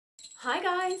Hi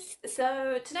guys!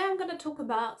 So today I'm going to talk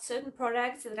about certain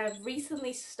products that I've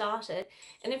recently started,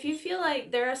 and if you feel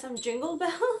like there are some jingle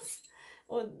bells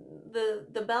or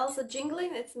the bells are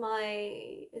jingling, it's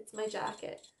my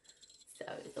jacket. So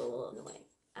it's a little annoying.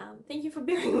 Thank you for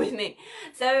bearing with me.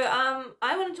 So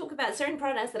I want to talk about certain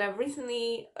products that I've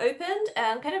recently opened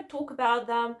and kind of talk about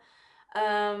them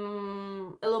a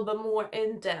little bit more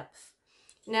in depth.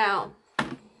 Now,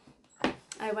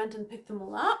 I went and picked them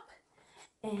all up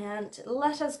and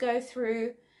let us go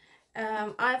through.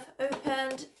 I've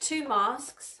opened two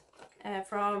masks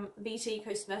from BT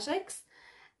Cosmetics,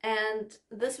 and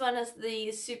this one is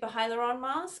the Super Hyaluron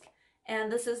Mask,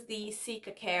 and this is the Seeker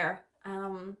Care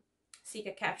Seeker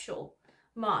Capsule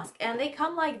Mask, and they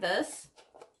come like this,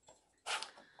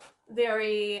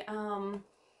 very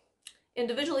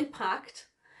individually packed,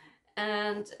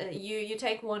 and you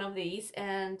take one of these,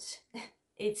 and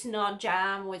it's not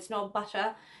jam or it's not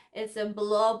butter, it's a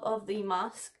blob of the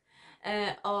mask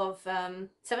of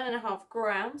 7.5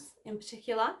 grams in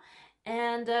particular,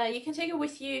 and you can take it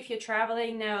with you if you're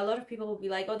traveling. Now a lot of people will be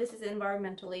like, oh, this is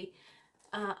environmentally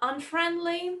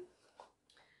unfriendly,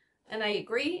 and I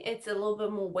agree, it's a little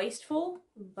bit more wasteful,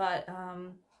 but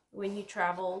when you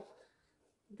travel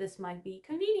this might be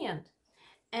convenient.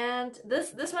 And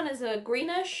this one is a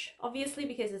greenish, obviously,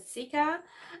 because it's Sika,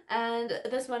 and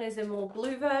this one is a more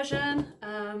blue version,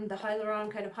 the hyaluron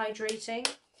kind of hydrating.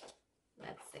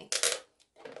 Let's see.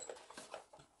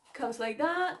 Comes like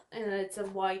that, and it's a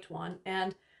white one,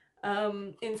 and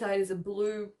inside is a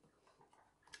blue,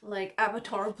 like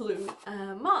avatar blue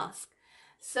mask.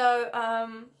 So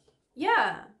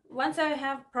yeah, once I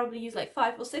have probably used like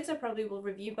 5 or 6, I probably will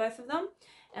review both of them,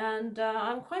 and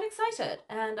I'm quite excited,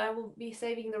 and I will be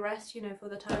saving the rest, you know, for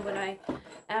the time when I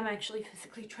am actually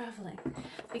physically traveling,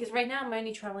 because right now I'm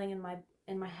only traveling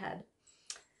in my head.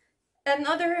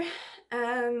 Another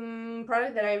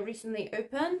product that I recently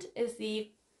opened is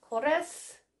the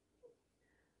Korres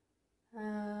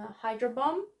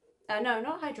Hydrobomb. No,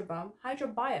 not Hydrobomb,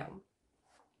 Hydrobiome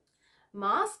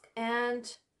mask,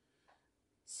 and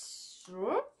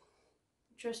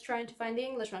just trying to find the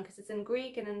English one because it's in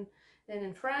Greek and then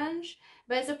in French.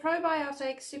 But it's a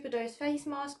probiotic superdose face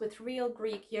mask with real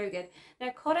Greek yogurt. Now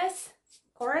Korres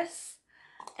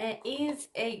is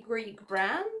a Greek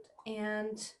brand,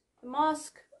 and the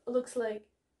mask looks like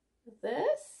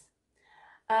this.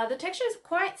 The texture is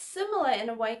quite similar in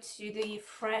a way to the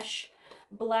fresh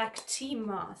black tea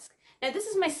mask. Now this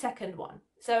is my second one,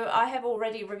 so I have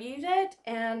already reviewed it,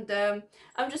 and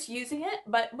I'm just using it.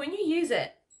 But when you use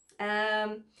it,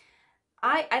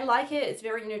 I like it. It's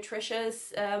very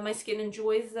nutritious. My skin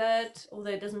enjoys it,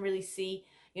 although it doesn't really see,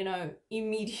 you know,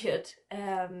 immediate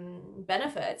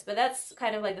benefits. But that's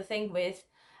kind of like the thing with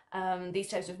these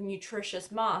types of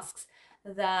nutritious masks,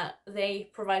 that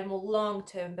they provide more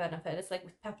long-term benefit. It's like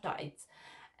with peptides.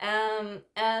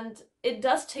 And it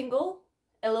does tingle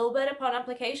a little bit upon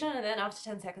application, and then after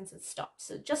 10 seconds it stops.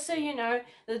 So just so you know,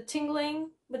 the tingling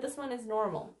with this one is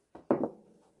normal.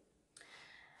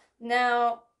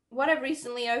 Now, what I've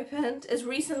recently opened, as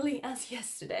recently as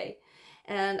yesterday,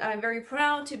 and I'm very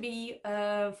proud to be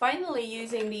finally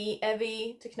using the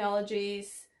Evi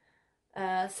Technologies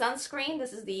sunscreen.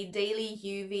 This is the Daily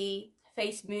UV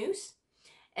Face Mousse,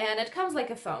 and it comes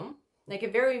like a foam, like a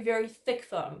very, very thick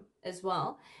foam as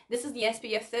well. This is the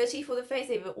SPF 30 for the face.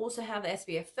 They also have the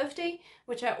SPF 50,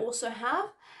 which I also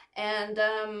have, and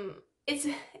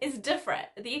it's different.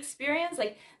 The experience,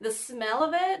 like the smell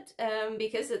of it,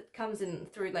 because it comes in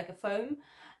through like a foam,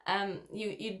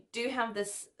 you do have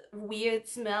this weird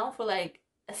smell for like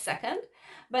a second,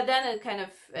 but then it kind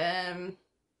of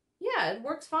yeah, it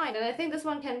works fine. And I think this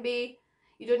one can be,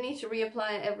 you don't need to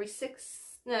reapply it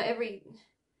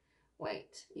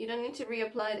you don't need to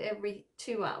reapply it every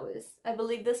 2 hours. I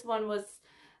believe this one was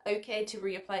okay to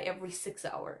reapply every 6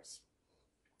 hours.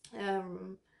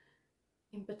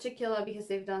 In particular because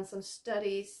they've done some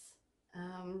studies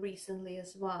recently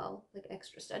as well, like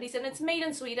extra studies, and it's made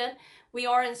in Sweden. We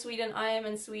are in Sweden, I am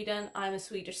in Sweden, I'm a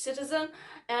Swedish citizen,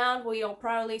 and we are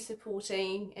proudly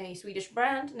supporting a Swedish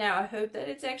brand. Now I hope that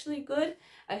it's actually good.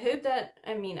 I hope that,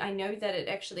 I mean, I know that it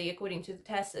actually, according to the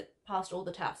tests, it passed all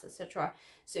the tests, etc.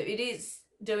 So it is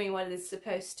doing what it is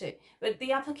supposed to, but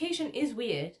the application is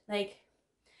weird. Like,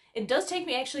 it does take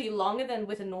me actually longer than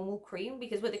with a normal cream,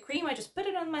 because with a cream I just put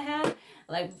it on my hand,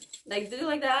 like do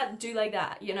like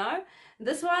that, you know?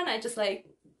 This one I just like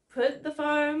put the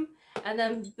foam, and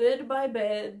then bit by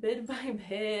bit,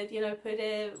 you know,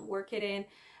 work it in.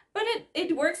 But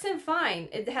it works in fine.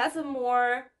 It has a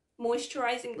more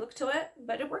moisturizing look to it,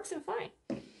 but it works in fine.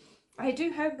 I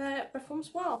do hope that it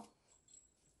performs well.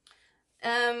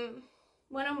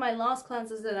 one of my last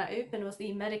cleansers that I opened was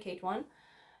the Medik8 one,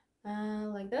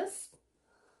 like this.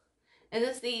 And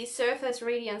this is the Surface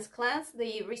Radiance Cleanse,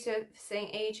 the Resurfacing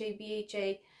AHA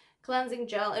BHA Cleansing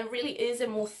Gel. It really is a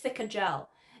more thicker gel.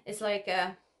 It's like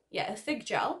a thick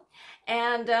gel.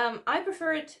 And I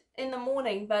prefer it in the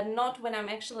morning, but not when I'm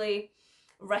actually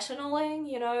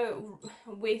retinoling, you know.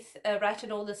 With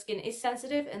retinol, the skin is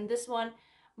sensitive, and this one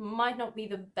might not be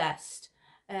the best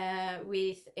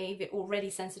with a already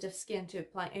sensitive skin to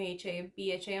apply AHA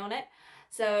BHA on it.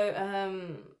 So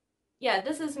yeah,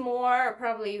 this is more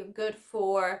probably good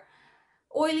for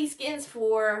oily skins,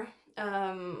 for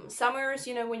summers,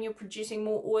 you know, when you're producing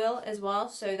more oil as well.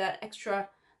 So that extra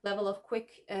level of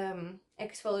quick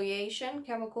exfoliation,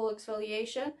 chemical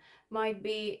exfoliation might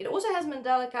be. It also has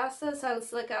mandelic acid,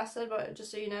 salicylic acid, but just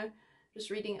so you know,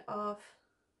 just reading off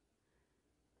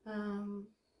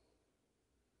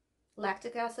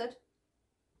lactic acid.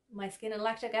 My skin and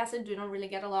lactic acid do not really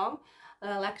get along.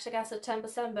 Lactic acid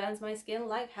 10% burns my skin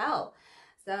like hell.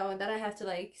 So then I have to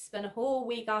like spend a whole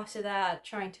week after that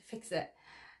trying to fix it.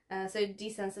 So it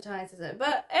desensitizes it.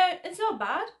 But it's not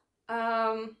bad.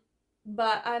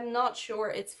 But I'm not sure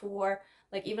it's for,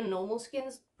 like, even normal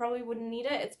skins probably wouldn't need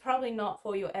it. It's probably not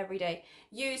for your everyday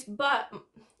use. But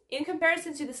in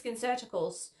comparison to the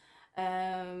SkinCeuticals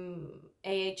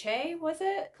AHA, was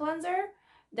it, cleanser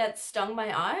that stung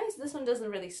my eyes, this one doesn't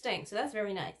really sting, so that's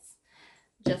very nice.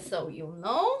 Just so you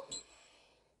know.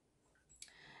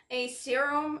 A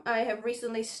serum I have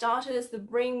recently started is the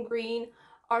Brain Green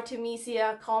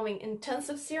Artemisia Calming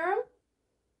Intensive Serum.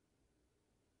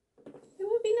 It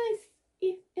would be nice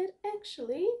if it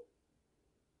actually,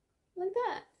 like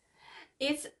that.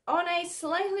 It's on a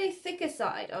slightly thicker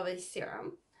side of a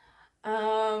serum.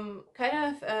 Kind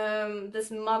of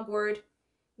this mugwort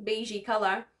beigey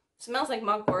color. Smells like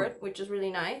mugwort, which is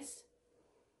really nice.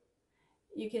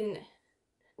 You can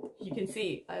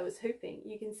see, I was hoping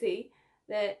you can see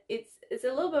that it's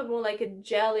a little bit more like a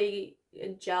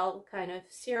gel kind of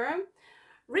serum.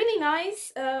 Really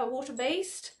nice,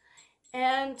 water-based,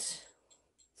 and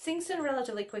sinks in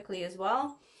relatively quickly as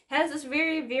well. Has this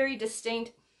very, very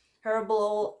distinct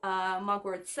herbal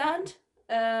mugwort scent.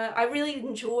 I really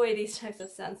enjoy these types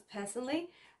of scents personally.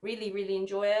 Really, really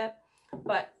enjoy it.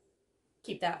 But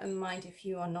keep that in mind if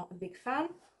you are not a big fan.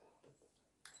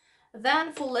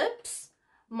 Then for lips,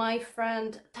 my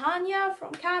friend Tanya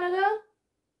from Canada.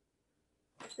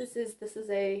 This is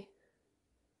a,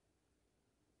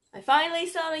 I finally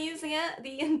started using it,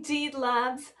 the Indeed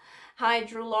Labs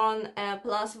Hydrolon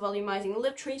Plus Volumizing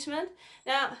Lip Treatment.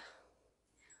 Now,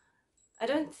 I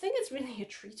don't think it's really a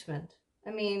treatment.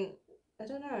 I mean, I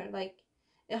don't know, like,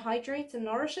 it hydrates and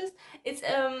nourishes.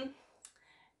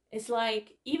 It's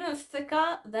like even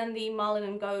thicker than the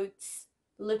Marlin & Goat's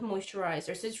lip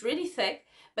moisturizer. So it's really thick,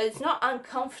 but it's not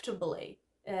uncomfortably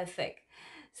thick.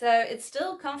 So it's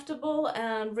still comfortable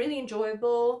and really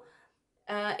enjoyable.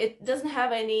 It doesn't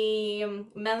have any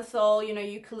menthol, you know,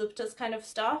 eucalyptus kind of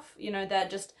stuff, you know, that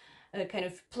just kind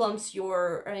of plumps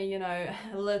your, you know,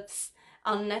 lips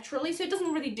unnaturally. So it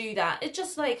doesn't really do that. It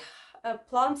just like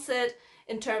plumps it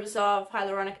in terms of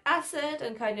hyaluronic acid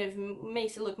and kind of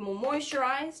makes it look more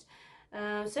moisturized.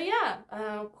 So yeah,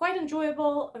 quite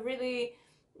enjoyable. A really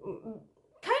kind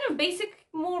of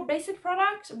more basic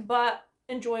product, but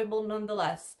enjoyable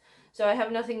nonetheless. So I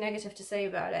have nothing negative to say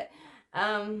about it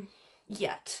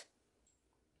yet.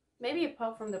 Maybe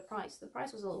apart from the price. The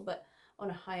price was a little bit on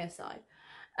a higher side.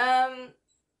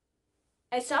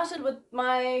 I started with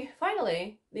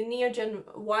finally, the Neogen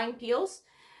wine peels.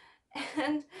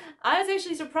 And I was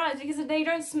actually surprised because they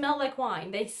don't smell like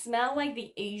wine. They smell like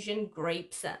the Asian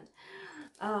grape scent.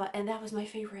 And that was my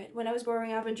favorite. When I was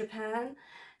growing up in Japan,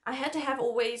 I had to have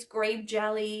always grape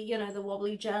jelly, you know, the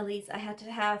wobbly jellies. I had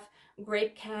to have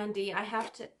grape candy. I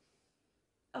have to...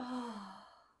 Oh.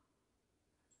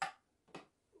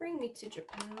 Bring me to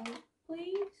Japan,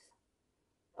 please.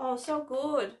 Oh, so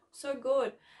good. So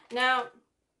good. Now,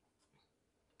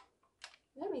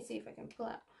 let me see if I can pull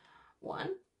out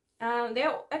one. There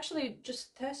are actually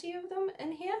just 30 of them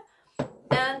in here,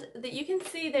 and you can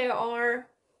see they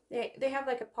have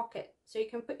like a pocket, so you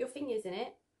can put your fingers in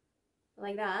it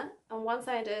like that. On one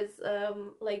side is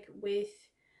like with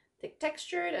thick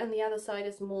textured, and the other side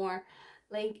is more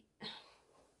like, I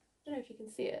don't know if you can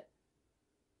see it.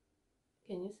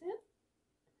 Can you see it?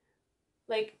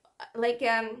 Like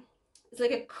it's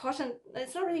like a cotton.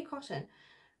 It's not really cotton,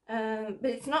 but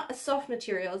it's not a soft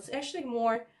material. It's actually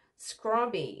more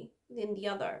scrubby than the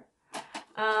other.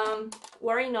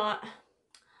 Worry not.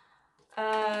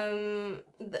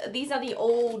 These are the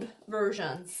old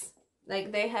versions.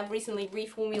 Like, they have recently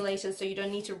reformulated, so you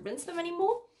don't need to rinse them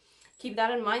anymore. keep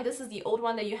that in mind. This is the old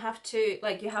one that you have to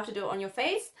do it on your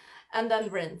face and then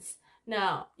rinse.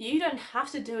 Now, you don't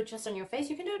have to do it just on your face.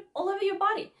 You can do it all over your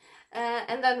body.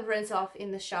 And then rinse off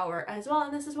in the shower as well.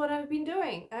 And this is what I've been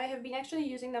doing. I have been actually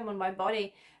using them on my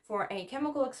body for a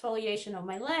chemical exfoliation of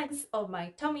my legs, of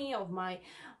my tummy, of my...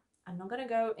 I'm not going to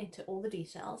go into all the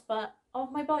details, but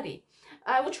of my body.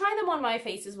 I will try them on my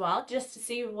face as well, just to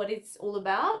see what it's all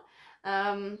about.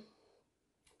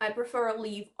 I prefer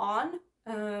leave-on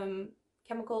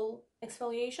chemical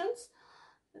exfoliations,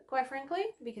 quite frankly,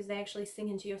 because they actually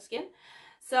sink into your skin.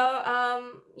 So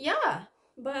yeah,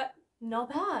 but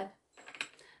not bad.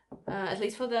 At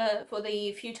least for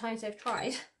the few times I've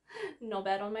tried. Not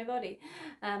bad on my body.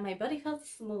 My body felt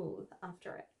smooth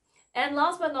after it. And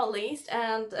last but not least,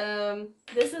 and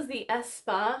this is the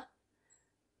Espa.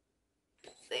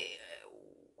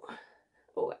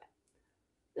 Oh,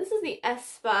 this is the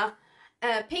Espa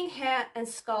Pink Hair and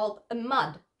Scalp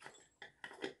Mud.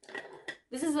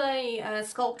 This is a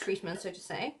scalp treatment, so to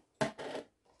say.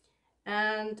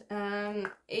 And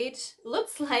it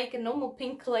looks like a normal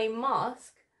pink clay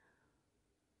mask.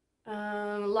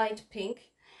 Light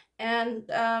pink. And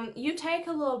you take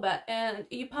a little bit and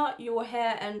you part your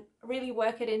hair and really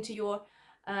work it into your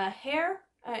hair,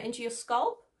 into your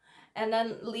scalp, and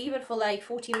then leave it for like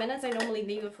 40 minutes. I normally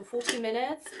leave it for 40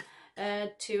 minutes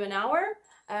to an hour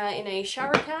in a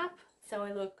shower cap, so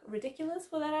I look ridiculous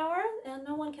for that hour and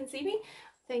no one can see me.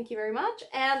 Thank you very much.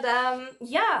 And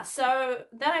yeah, so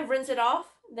then I rinse it off,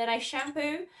 then I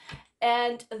shampoo,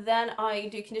 and then I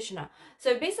do conditioner.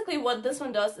 So basically what this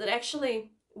one does, it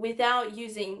actually, without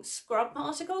using scrub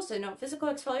particles, so not physical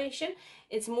exfoliation,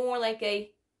 it's more like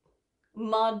a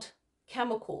mud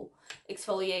chemical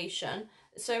exfoliation.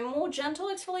 So more gentle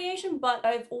exfoliation, but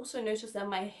I've also noticed that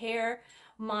my hair,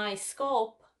 my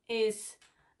scalp is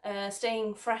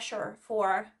staying fresher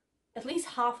for at least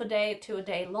half a day to a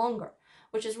day longer,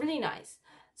 which is really nice.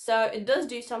 So it does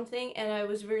do something, and I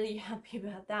was really happy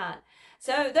about that.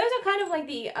 So those are kind of like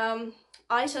the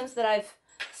items that I've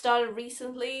started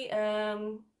recently,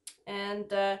 and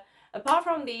apart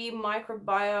from the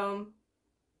microbiome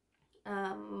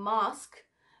mask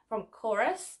from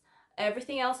Korres,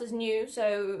 everything else is new,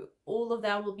 so all of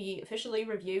that will be officially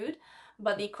reviewed.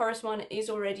 But the Korres one is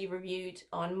already reviewed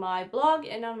on my blog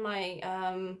and on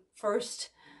my first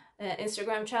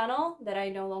Instagram channel that I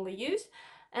no longer use.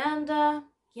 And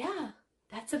yeah,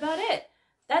 that's about it.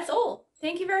 That's all.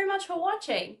 Thank you very much for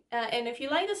watching. And if you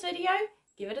like this video,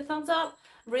 give it a thumbs up.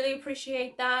 Really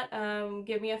appreciate that.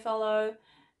 Give me a follow,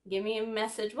 give me a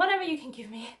message, whatever you can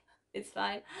give me. It's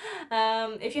fine.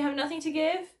 If you have nothing to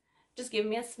give, just give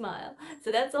me a smile.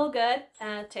 So that's all good.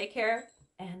 Take care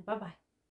and bye-bye.